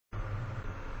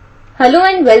Hello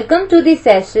and welcome to the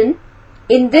session.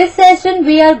 In this session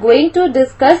we are going to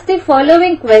discuss the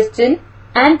following question,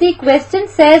 and the question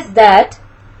says that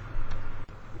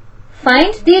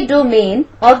find the domain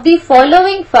of the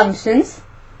following functions.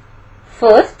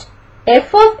 First,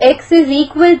 f of x is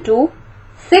equal to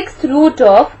 6th root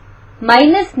of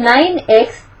minus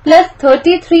 9x plus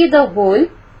 33 the whole.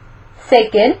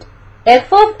 Second,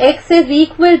 f of x is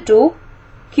equal to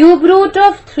cube root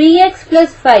of 3x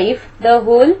plus 5 the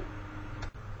whole.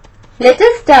 Let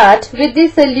us start with the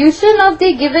solution of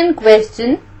the given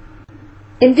question.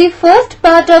 In the first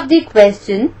part of the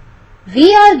question, we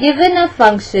are given a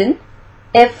function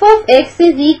f of x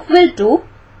is equal to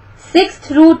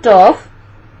 6th root of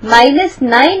minus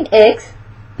 9x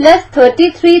plus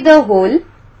 33 the whole.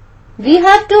 We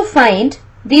have to find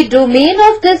the domain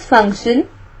of this function.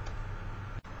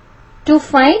 To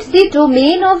find the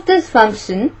domain of this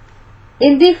function,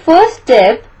 in the first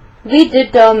step, we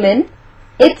determine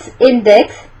its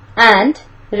index and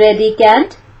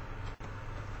radicand.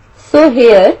 So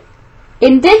here,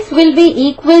 index will be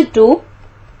equal to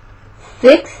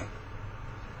 6,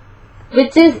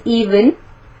 which is even,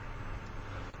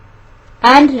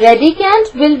 and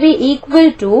radicand will be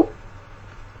equal to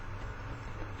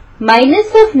minus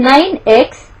of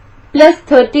 9x plus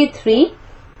 33.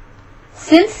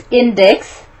 Since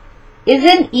index is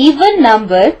an even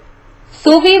number,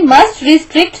 so we must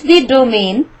restrict the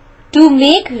domain to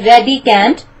make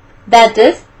radicand, that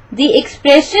is, the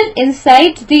expression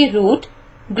inside the root,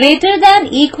 greater than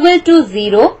equal to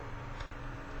 0.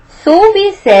 So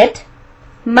we set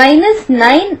minus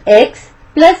 9x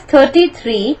plus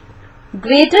 33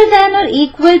 greater than or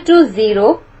equal to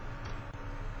 0.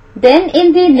 Then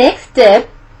in the next step,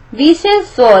 we shall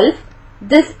solve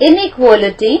this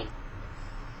inequality.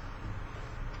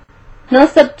 Now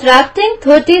subtracting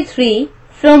 33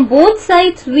 from both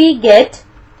sides, we get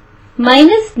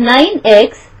minus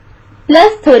 9x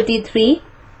plus 33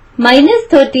 minus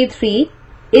 33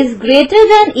 is greater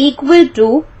than equal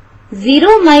to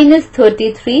 0 minus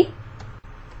 33,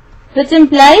 which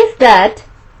implies that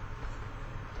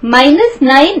minus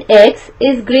 9x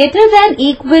is greater than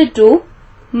equal to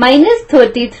minus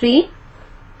 33.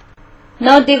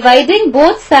 Now dividing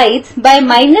both sides by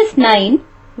minus 9,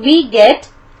 we get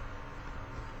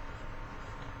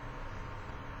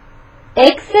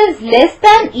x is less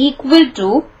than equal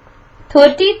to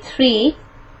 33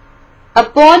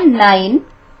 upon 9.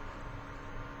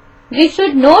 We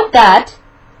should note that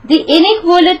the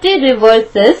inequality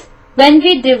reverses when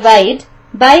we divide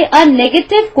by a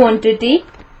negative quantity,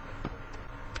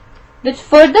 which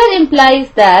further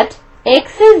implies that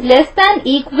x is less than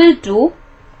equal to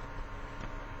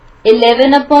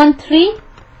 11 upon 3.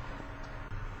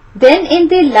 Then in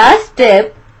the last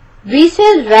step, we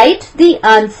shall write the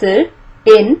answer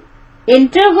in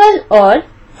interval or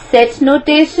set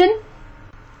notation.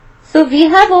 So we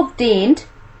have obtained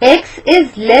x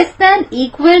is less than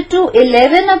equal to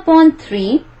 11 upon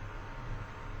 3.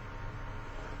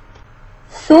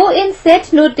 So in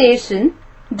set notation,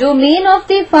 domain of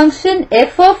the function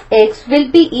f of x will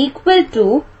be equal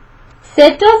to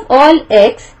set of all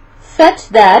x such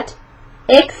that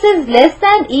x is less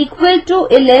than equal to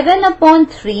 11 upon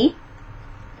 3,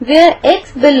 where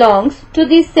x belongs to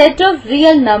the set of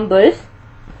real numbers,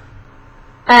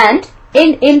 and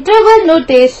in interval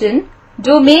notation,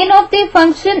 domain of the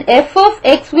function f of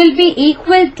x will be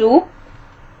equal to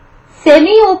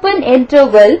semi-open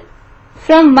interval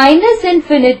from minus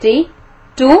infinity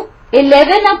to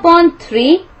 11 upon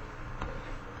 3.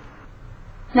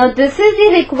 Now this is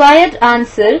the required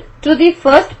answer to the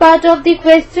first part of the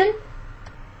question.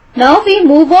 Now we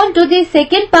move on to the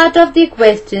second part of the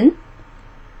question.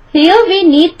 Here we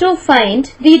need to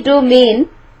find the domain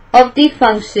of the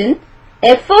function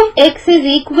f of x is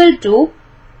equal to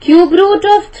cube root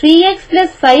of 3x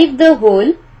plus 5 the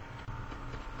whole.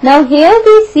 Now here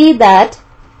we see that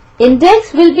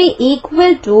index will be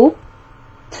equal to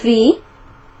 3,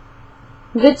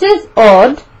 which is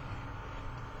odd,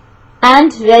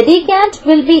 and radicand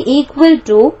will be equal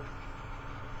to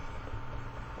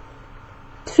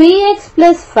 3x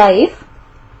plus 5.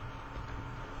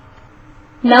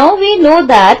 Now we know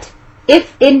that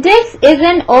if index is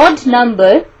an odd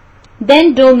number,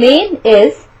 then domain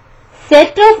is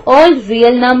set of all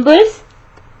real numbers.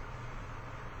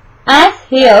 As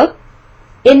here,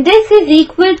 index is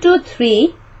equal to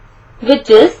 3, which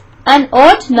is an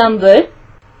odd number.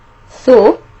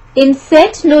 So, in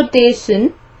set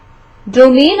notation,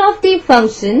 domain of the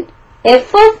function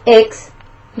f of x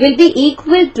will be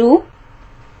equal to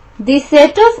the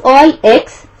set of all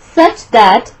x such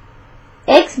that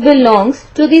x belongs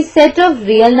to the set of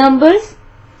real numbers.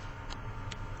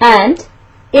 And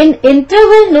in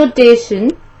interval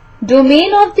notation,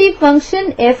 domain of the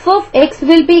function f of x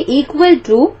will be equal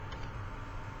to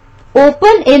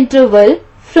open interval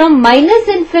from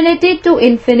 -infinity to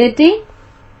infinity.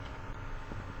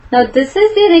 Now this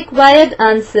is the required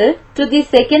answer to the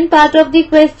second part of the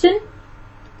question.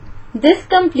 This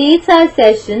completes our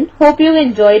session. Hope you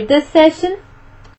enjoyed this session.